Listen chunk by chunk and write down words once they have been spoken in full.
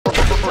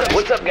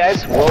What's up,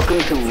 guys? Welcome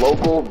to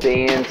local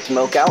band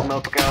Smokeout.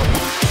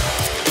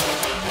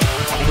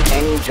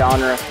 Any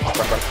genre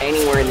from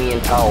anywhere in the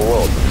entire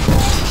world.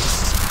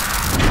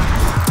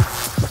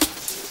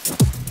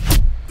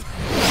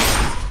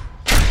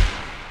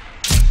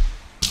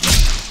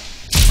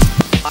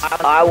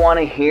 I want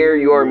to hear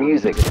your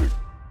music.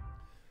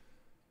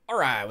 All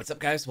right, what's up,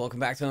 guys? Welcome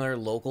back to another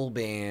local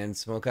band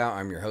Smokeout.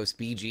 I'm your host,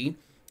 BG,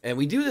 and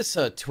we do this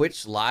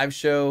Twitch live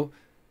show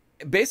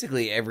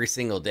basically every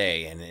single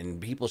day,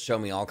 and people show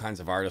me all kinds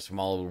of artists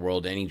from all over the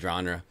world, any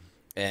genre.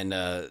 And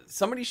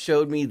somebody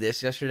showed me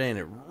this yesterday, and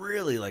it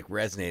really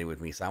resonated with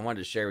me, so I wanted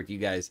to share with you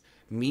guys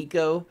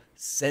Mico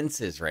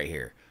Senses right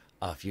here.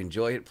 If you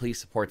enjoy it, please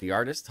support the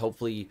artist.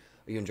 Hopefully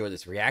you enjoy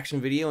this reaction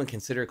video and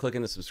consider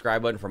clicking the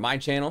subscribe button for my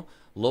channel,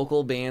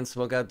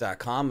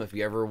 localbandsmokeout.com, if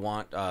you ever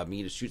want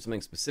me to shoot something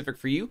specific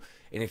for you.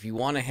 And if you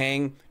want to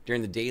hang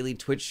during the daily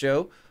Twitch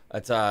show,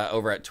 it's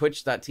over at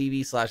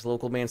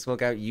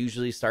twitch.tv/localbandsmokeout.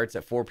 Usually starts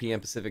at 4 p.m.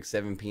 Pacific,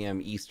 7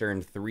 p.m.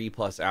 Eastern,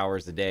 3+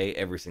 hours a day,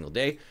 every single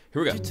day.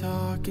 Here we go.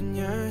 Talk in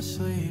your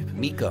sleep,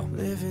 Mico.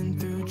 living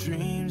through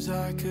dreams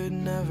I could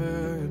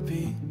never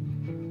be.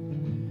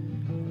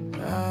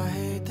 I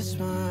hate the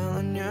smile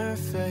on your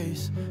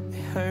face. It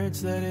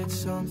hurts that it's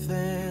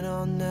something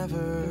I'll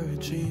never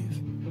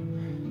achieve.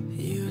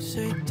 You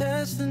say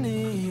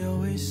destiny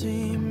always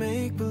seem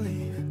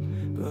make-believe,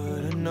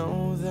 but I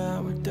know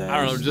that we're destined.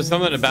 I don't know, just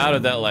something about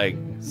it that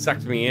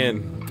sucked me in.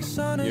 You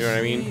know what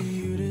I mean?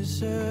 You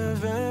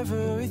deserve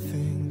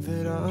everything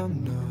that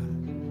I'm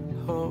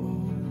not.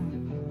 Oh,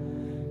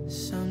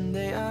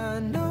 someday I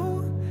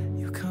know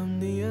you come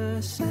to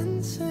your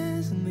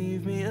senses and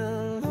leave me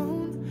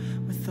alone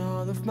with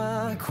all of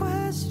my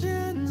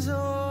questions. Oh,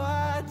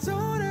 I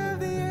don't have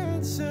the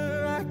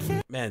answer. I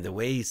can't. Man, the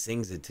way he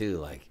sings it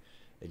too,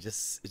 it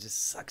just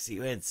sucks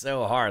you in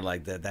so hard.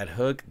 That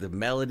hook, the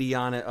melody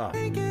on it, oh,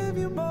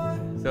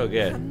 so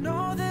good. I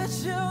know that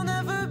you'll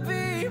never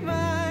be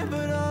mine,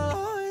 but I'll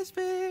always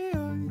be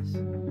yours.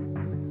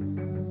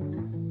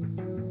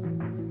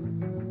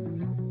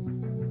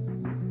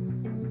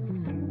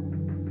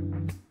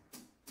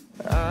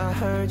 I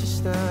heard you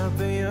snap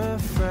at your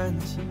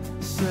friends,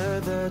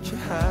 said that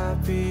you're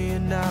happy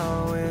and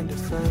now in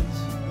defense.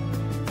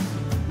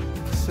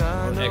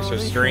 Extra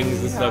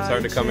strings and stuff's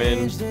hard to come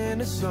in.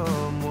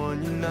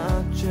 Someone you're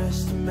not,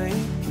 just to make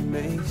it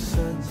make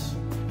sense.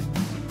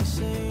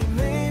 Say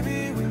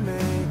maybe we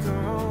make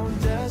our own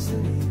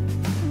destiny,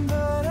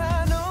 but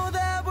I know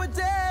that we're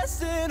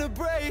destined to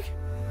break.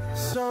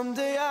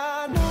 Someday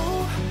I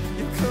know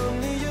you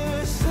come to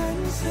your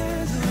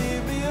senses,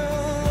 leave me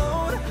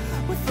alone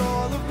with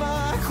all of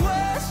my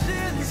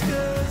questions,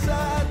 'cause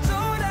I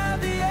don't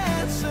have the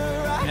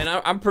answer. And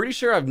I'm pretty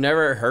sure I've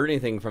never heard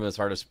anything from this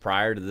artist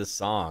prior to this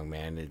song,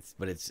 man. It's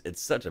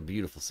such a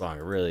beautiful song.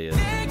 It really is.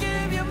 Can't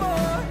give you more.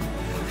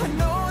 I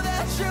know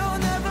that you'll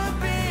never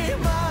be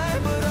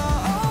mine, but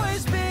I'll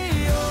always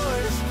be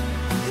yours.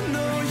 I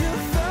know you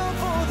fell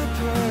for the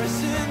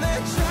person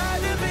that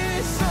tried to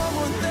be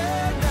someone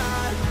they're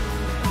not.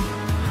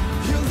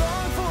 You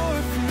long for a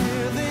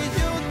feeling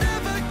you'll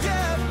never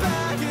get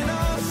back, and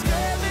I'm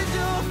scared that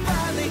you'll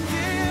finally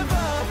give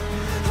up.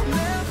 I'm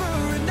never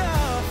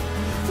enough,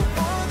 the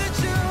one that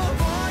you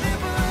wanted,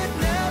 but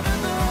never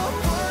the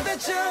one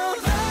that you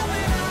love.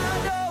 And I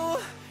know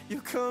you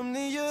come to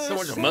your So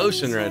much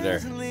emotion right there.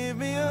 senses and leave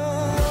me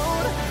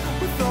alone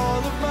with all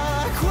of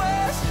my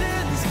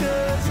questions,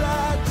 'cause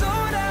I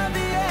don't have the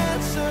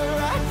answer.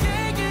 I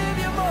can't give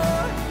you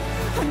more.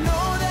 I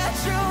know that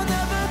you'll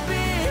never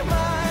be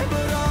mine,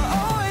 but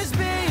I'll always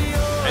be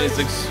yours. And it's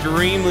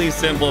extremely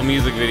simple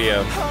music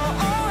video,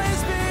 I'll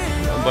always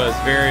be yours. but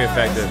it's very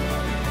effective.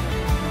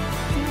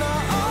 And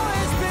I'll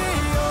always be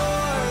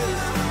yours.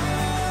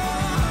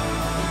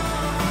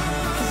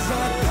 'Cause I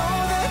know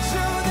that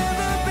you'll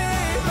never be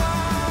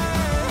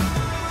mine.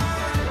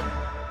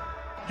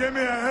 Give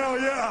me a hell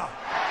yeah.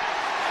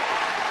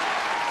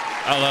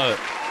 I love it.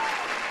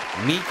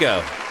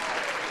 Mico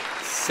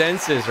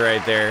Senses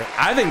right there.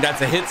 I think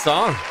that's a hit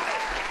song.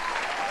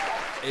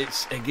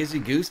 It gives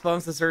you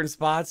goosebumps in certain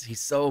spots.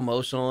 He's so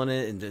emotional in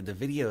it, and the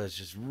video is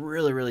just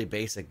really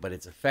basic, but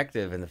it's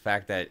effective in the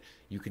fact that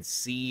you could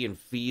see and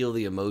feel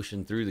the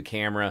emotion through the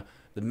camera.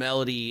 The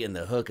melody and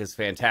the hook is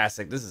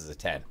fantastic. This is a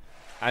 10.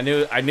 I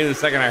knew the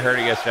second I heard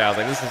it yesterday. I was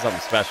like, this is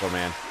something special,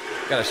 man.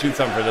 Gotta shoot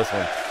something for this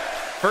one.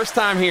 First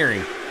time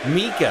hearing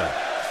Mico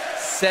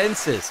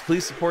Senses.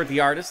 Please support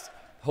the artist.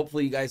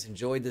 Hopefully you guys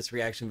enjoyed this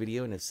reaction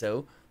video, and if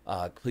so,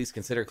 please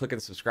consider clicking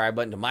the subscribe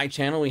button to my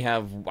channel. We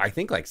have, I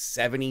think,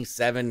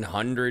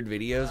 7,700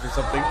 videos or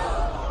something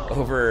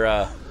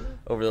over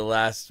the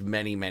last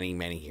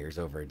many years,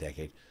 over a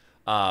decade.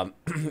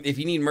 If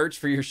you need merch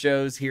for your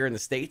shows here in the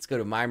States, go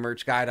to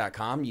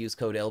mymerchguy.com. Use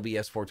code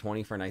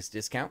LBS420 for a nice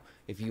discount.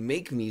 If you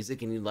make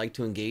music and you'd like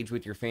to engage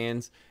with your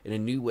fans in a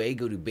new way,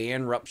 go to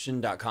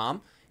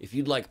bandruption.com. If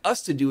you'd like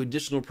us to do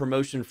additional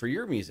promotion for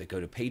your music,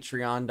 go to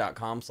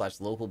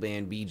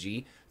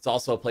patreon.com/localbandbg. It's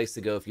also a place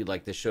to go if you'd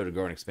like this show to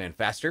grow and expand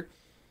faster.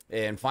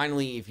 And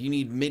finally, if you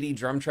need MIDI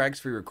drum tracks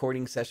for your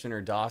recording session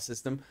or DAW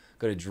system,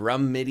 go to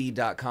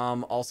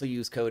drummidi.com. Also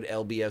use code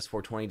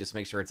LBS420 just to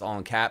make sure it's all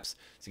in caps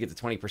to get the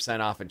 20%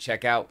 off at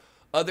checkout.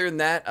 Other than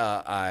that,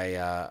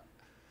 I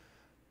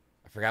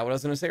forgot what I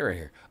was going to say right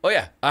here. Oh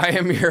yeah, I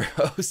am your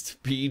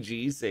host,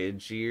 PG, saying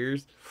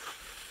cheers.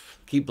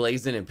 Keep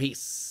blazing and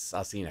peace.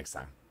 I'll see you next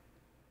time.